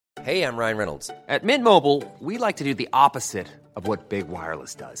Hey, I'm Ryan Reynolds. At Mint Mobile, we like to do the opposite of what Big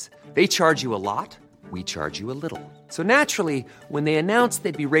Wireless does. They charge you a lot, we charge you a little. So naturally, when they announced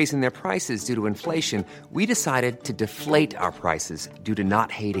they'd be raising their prices due to inflation, we decided to deflate our prices due to not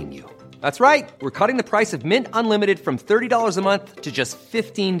hating you. That's right. We're cutting the price of Mint Unlimited from $30 a month to just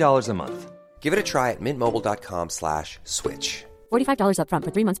 $15 a month. Give it a try at mintmobile.com/switch. $45 up front for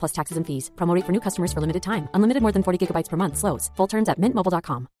 3 months plus taxes and fees. Promo rate for new customers for limited time. Unlimited more than 40 gigabytes per month. Slows full terms at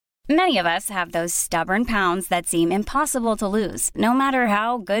mintmobile.com. Many of us have those stubborn pounds that seem impossible to lose, no matter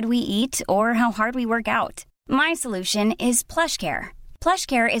how good we eat or how hard we work out. My solution is PlushCare.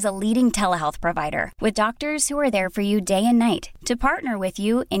 PlushCare is a leading telehealth provider with doctors who are there for you day and night to partner with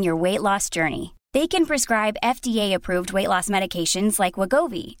you in your weight loss journey. They can prescribe FDA-approved weight loss medications like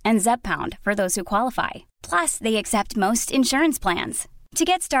Wegovy and Zepbound for those who qualify. Plus, they accept most insurance plans. To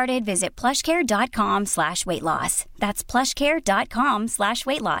get started, visit plushcare.com/weightloss. That's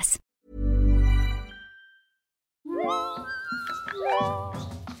plushcare.com/weightloss.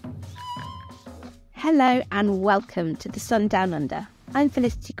 Hello and welcome to The Sun Down Under. I'm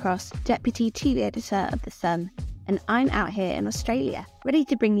Felicity Cross, Deputy TV Editor of The Sun, and I'm out here in Australia, ready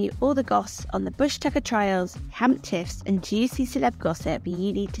to bring you all the goss on the Bush Tucker trials, camp tiffs and juicy celeb gossip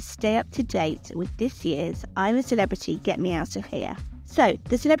you need to stay up to date with this year's I'm a Celebrity, Get Me Out of Here. So,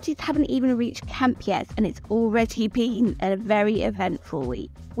 the celebrities haven't even reached camp yet, and it's already been a very eventful week.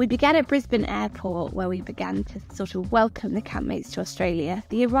 We began at Brisbane Airport, where we began to sort of welcome the campmates to Australia,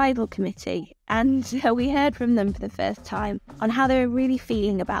 the arrival committee, and we heard from them for the first time on how they were really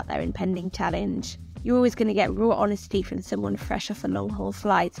feeling about their impending challenge. You're always going to get raw honesty from someone fresh off a long-haul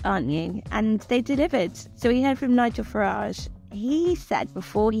flight, aren't you? And they delivered. So we heard from Nigel Farage. He said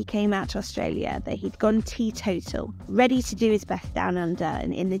before he came out to Australia that he'd gone teetotal, ready to do his best down under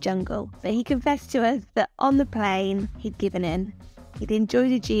and in the jungle. But he confessed to us that on the plane, he'd given in. He'd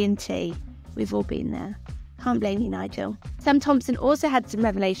enjoyed a G&T. We've all been there. Can't blame you, Nigel. Sam Thompson also had some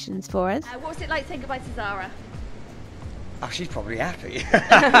revelations for us. What was it like saying goodbye to Zara? Oh, she's probably happy.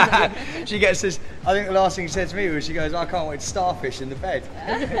 She gets this. I think the last thing she said to me was, she goes, "I can't wait to starfish in the bed."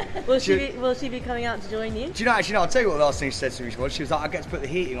 Will she be coming out to join you? Do you know? Actually, no. I'll tell you what the last thing she said to me was. She was like, "I get to put the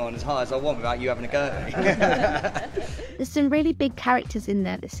heating on as high as I want without you having a go at me." There's some really big characters in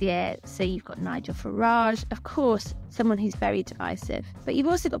there this year. So you've got Nigel Farage, of course, someone who's very divisive. But you've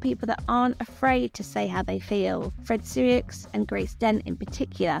also got people that aren't afraid to say how they feel. Fred Sirius and Grace Dent in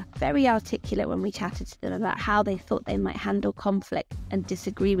particular, very articulate when we chatted to them about how they thought they might handle conflict and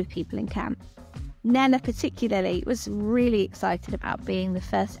disagree with people in camp. Nella particularly was really excited about being the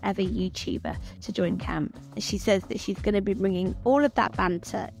first ever YouTuber to join camp. She says that she's going to be bringing all of that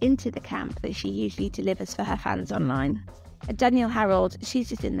banter into the camp that she usually delivers for her fans online. And Danielle Harold, she's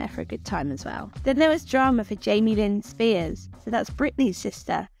just in there for a good time as well. Then there was drama for Jamie Lynn Spears. So that's Britney's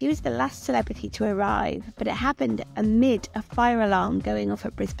sister. She was the last celebrity to arrive, but it happened amid a fire alarm going off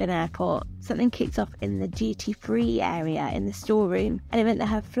at Brisbane Airport. Something kicked off in the duty-free area in the storeroom, and it meant that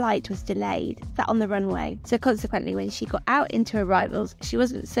her flight was delayed, sat on the runway. So consequently, when she got out into arrivals, she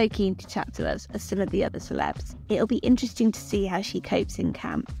wasn't so keen to chat to us as some of the other celebs. It'll be interesting to see how she copes in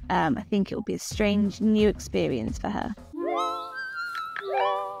camp. I think it'll be a strange new experience for her.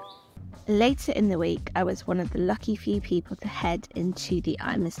 Later in the week, I was one of the lucky few people to head into the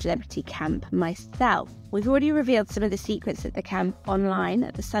I'm a Celebrity camp myself. We've already revealed some of the secrets at the camp online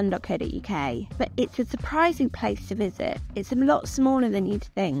at thesun.co.uk, but it's a surprising place to visit. It's a lot smaller than you'd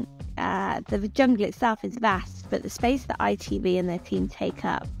think. The jungle itself is vast, but the space that ITV and their team take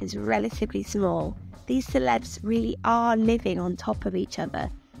up is relatively small. These celebs really are living on top of each other.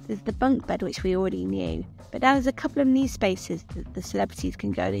 There's the bunk bed, which we already knew, but now there's a couple of new spaces that the celebrities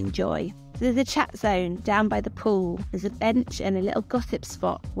can go and enjoy. So there's a chat zone down by the pool, there's a bench and a little gossip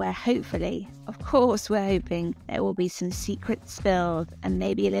spot where hopefully, of course we're hoping, there will be some secrets spilled and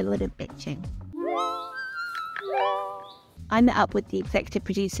maybe a little bit of bitching. I met up with the executive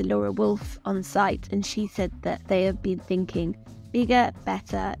producer Laura Wolfe on site, and she said that they have been thinking bigger,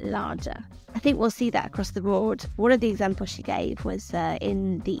 better, larger. I think we'll see that across the board. One of the examples she gave was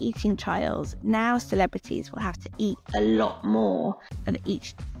in the eating trials. Now celebrities will have to eat a lot more of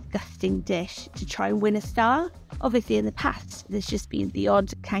each disgusting dish to try and win a star. Obviously in the past there's just been the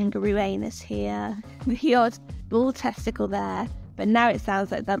odd kangaroo anus here, the odd bull testicle there, but now it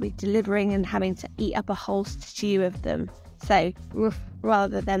sounds like they'll be delivering and having to eat up a whole stew of them. So,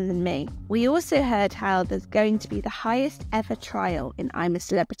 rather them than me. We also heard how there's going to be the highest ever trial in I'm a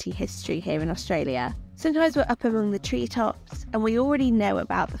Celebrity history here in Australia. Sometimes we're up among the treetops, and we already know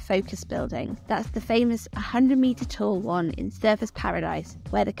about the Focus building. That's the famous 100-metre tall one in Surfers Paradise,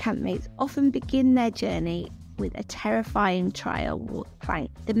 where the campmates often begin their journey with a terrifying trial walk plank.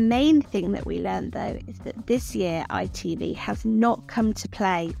 The main thing that we learned, though, is that this year ITV has not come to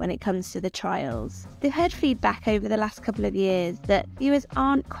play when it comes to the trials. They've heard feedback over the last couple of years that viewers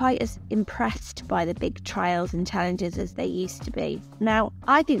aren't quite as impressed by the big trials and challenges as they used to be. Now,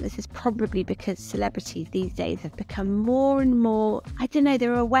 I think this is probably because celebrities these days have become more and more,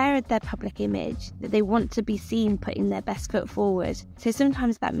 they're aware of their public image, that they want to be seen putting their best foot forward. So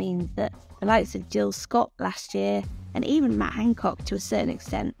sometimes that means that the likes of Jill Scott last year, and even Matt Hancock to a certain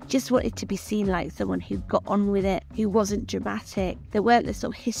extent, just wanted to be seen like someone who got on with it, who wasn't dramatic. There weren't the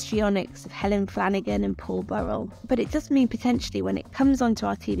sort of histrionics of Helen Flanagan and Paul Burrell. But it does mean potentially when it comes onto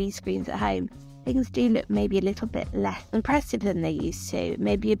our TV screens at home, things do look maybe a little bit less impressive than they used to,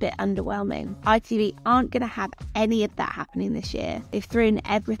 maybe a bit underwhelming. ITV aren't going to have any of that happening this year. They've thrown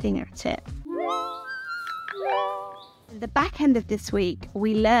everything at it. At the back end of this week,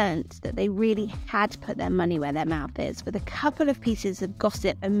 we learned that they really had put their money where their mouth is, with a couple of pieces of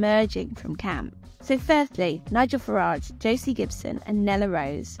gossip emerging from camp. So firstly, Nigel Farage, Josie Gibson and Nella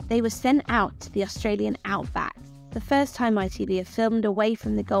Rose, they were sent out to the Australian outback, the first time ITV have filmed away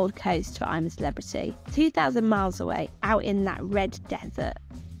from the Gold Coast for I'm a Celebrity, 2,000 miles away, out in that red desert.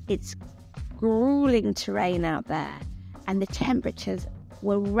 It's grueling terrain out there, and the temperatures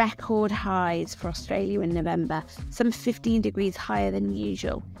were record highs for Australia in November, some 15 degrees higher than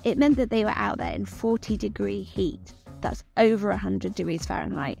usual. It meant that they were out there in 40-degree heat. That's over 100 degrees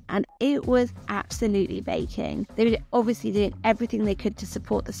Fahrenheit, and it was absolutely baking. They were obviously doing everything they could to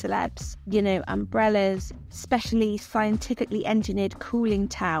support the celebs. Umbrellas, specially scientifically engineered cooling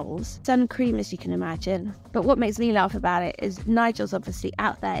towels, sun cream, as you can imagine. But what makes me laugh about it is Nigel's obviously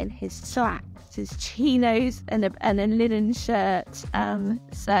out there in his slacks, his chinos and a linen shirt.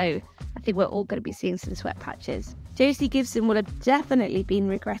 So I think we're all going to be seeing some sweat patches. Josie Gibson will have definitely been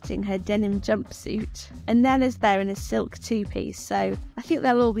regretting her denim jumpsuit, and Nella's there in a silk two-piece, so I think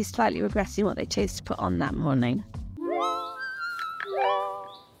they'll all be slightly regretting what they chose to put on that morning.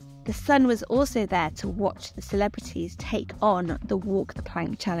 The Sun was also there to watch the celebrities take on the Walk the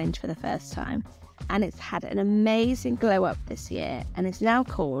Plank challenge for the first time, and it's had an amazing glow up this year and is now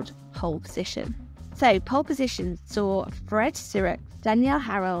called Pole Position. So Pole Position saw Fred Sirrock, Danielle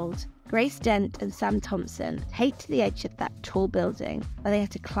Harold, Grace Dent and Sam Thompson take to the edge of that tall building where they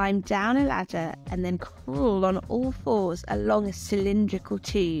had to climb down a ladder and then crawl on all fours along a cylindrical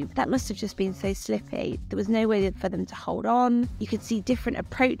tube. That must have just been so slippy. There was no way for them to hold on. You could see different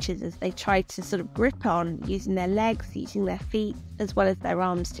approaches as they tried to sort of grip on, using their legs, using their feet, as well as their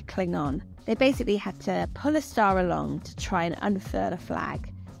arms to cling on. They basically had to pull a star along to try and unfurl a flag.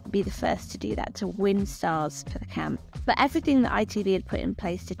 Be the first to do that, to win stars for the camp. But everything that ITV had put in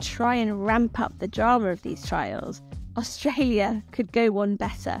place to try and ramp up the drama of these trials, Australia could go one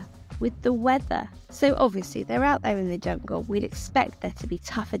better with the weather. So obviously they're out there in the jungle. We'd expect there to be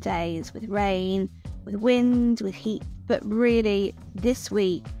tougher days with rain, with wind, with heat. But really, this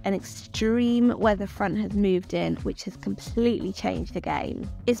week, an extreme weather front has moved in, which has completely changed the game.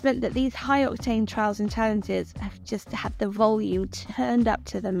 It's meant that these high-octane trials and challenges have just had the volume turned up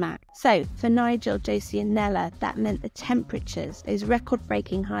to the max. So, for Nigel, Josie and Nella, that meant the temperatures, those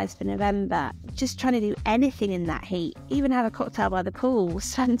record-breaking highs for November, just trying to do anything in that heat, even have a cocktail by the pool,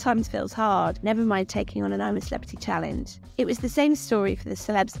 sometimes feels hard, never mind taking on an I'm a Celebrity challenge. It was the same story for the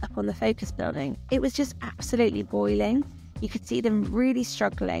celebs up on the Focus building. It was just absolutely boiling. You could see them really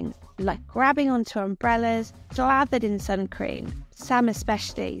struggling, like grabbing onto umbrellas, slathered in sun cream. Sam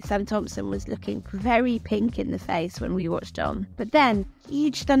especially, Sam Thompson, was looking very pink in the face when we watched on. But then,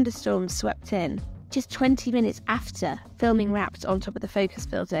 huge thunderstorms swept in. Just 20 minutes after filming wrapped on top of the Focus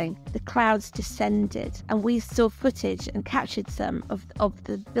building, the clouds descended and we saw footage and captured some of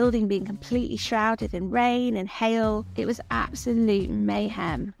the building being completely shrouded in rain and hail. It was absolute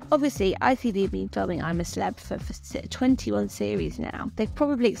mayhem. Obviously, ITV have been filming I'm a Celeb for 21 series now. They've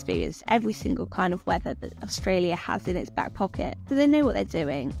probably experienced every single kind of weather that Australia has in its back pocket, so they know what they're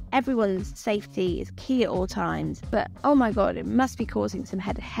doing. Everyone's safety is key at all times, but oh my god, it must be causing some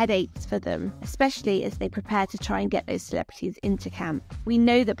headaches for them, especially as they prepare to try and get those celebrities into camp. We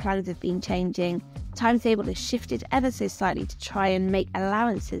know that plans have been changing. Timetable has shifted ever so slightly to try and make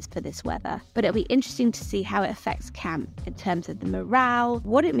allowances for this weather, but it'll be interesting to see how it affects camp in terms of the morale,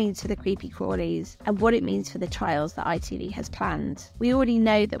 what it means for the creepy crawlies, and what it means for the trials that ITV has planned. We already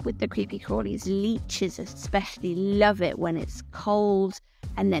know that with the creepy crawlies, leeches especially love it when it's cold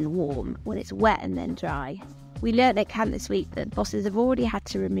and then warm, when it's wet and then dry. We learnt at camp this week that bosses have already had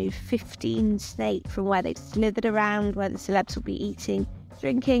to remove 15 snakes from where they've slithered around, where the celebs will be eating,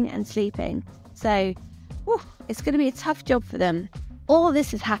 drinking and sleeping. So, it's going to be a tough job for them. All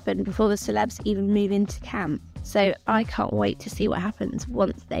this has happened before the celebs even move into camp. So I can't wait to see what happens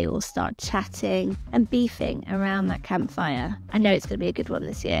once they all start chatting and beefing around that campfire. I know it's going to be a good one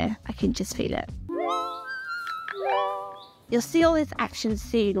this year. I can just feel it. You'll see all this action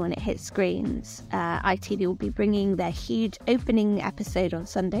soon when it hits screens. ITV will be bringing their huge opening episode on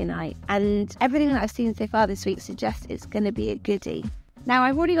Sunday night, and everything that I've seen so far this week suggests it's going to be a goodie. Now,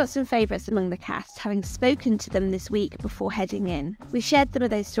 I've already got some favourites among the cast, having spoken to them this week before heading in. We shared some of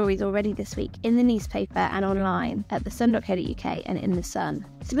those stories already this week in the newspaper and online at thesun.co.uk and in The Sun.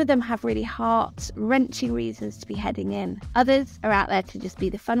 Some of them have really heart-wrenching reasons to be heading in. Others are out there to just be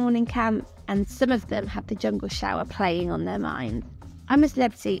the fun one in camp, and some of them have the jungle shower playing on their mind. I'm a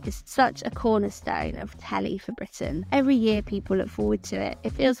Celebrity is such a cornerstone of telly for Britain. Every year people look forward to it.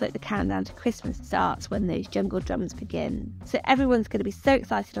 It feels like the countdown to Christmas starts when those jungle drums begin. So everyone's going to be so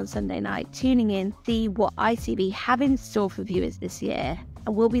excited on Sunday night, tuning in, see what ITV have in store for viewers this year.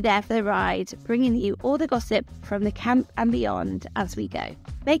 And we'll be there for the ride, bringing you all the gossip from the camp and beyond as we go.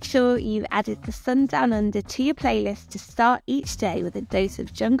 Make sure you've added The Sun Down Under to your playlist to start each day with a dose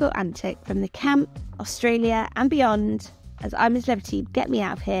of jungle antic from the camp, Australia and beyond. As I'm a Celebrity, get me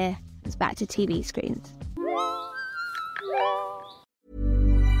out of here. It's back to TV screens.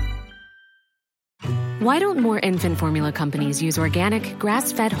 Why don't more infant formula companies use organic,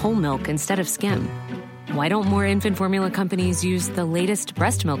 grass-fed whole milk instead of skim? Why don't more infant formula companies use the latest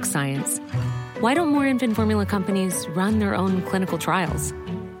breast milk science? Why don't more infant formula companies run their own clinical trials?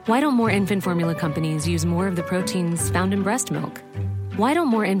 Why don't more infant formula companies use more of the proteins found in breast milk? Why don't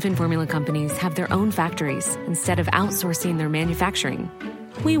more infant formula companies have their own factories instead of outsourcing their manufacturing?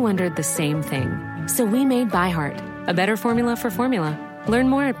 We wondered the same thing. So we made ByHeart, a better formula for formula. Learn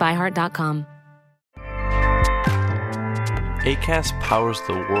more at byheart.com. Acast powers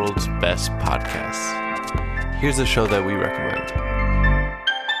the world's best podcasts. Here's a show that we recommend.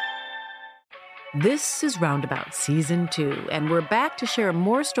 This is Roundabout Season 2, and we're back to share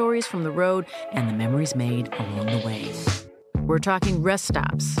more stories from the road and the memories made along the way. We're talking rest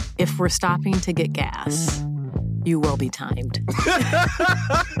stops. If we're stopping to get gas, you will be timed.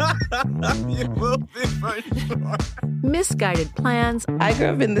 You will be for sure. Misguided plans. I grew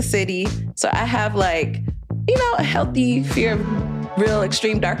up in the city, so I have a healthy fear of real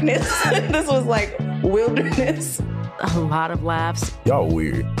extreme darkness. This was like wilderness. A lot of laughs. Y'all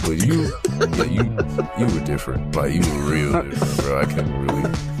weird, but you were different. Like, you were real different, bro. I can't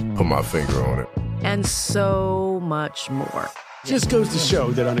really put my finger on it. And so much more. Just goes to show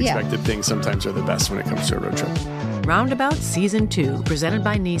that unexpected things sometimes are the best when it comes to a road trip. Roundabout Season 2, presented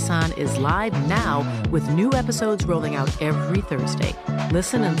by Nissan, is live now with new episodes rolling out every Thursday.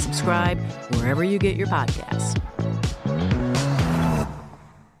 Listen and subscribe wherever you get your podcasts.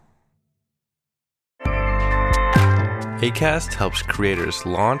 Acast helps creators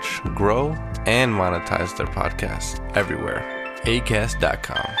launch, grow, and monetize their podcasts everywhere.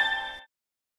 Acast.com.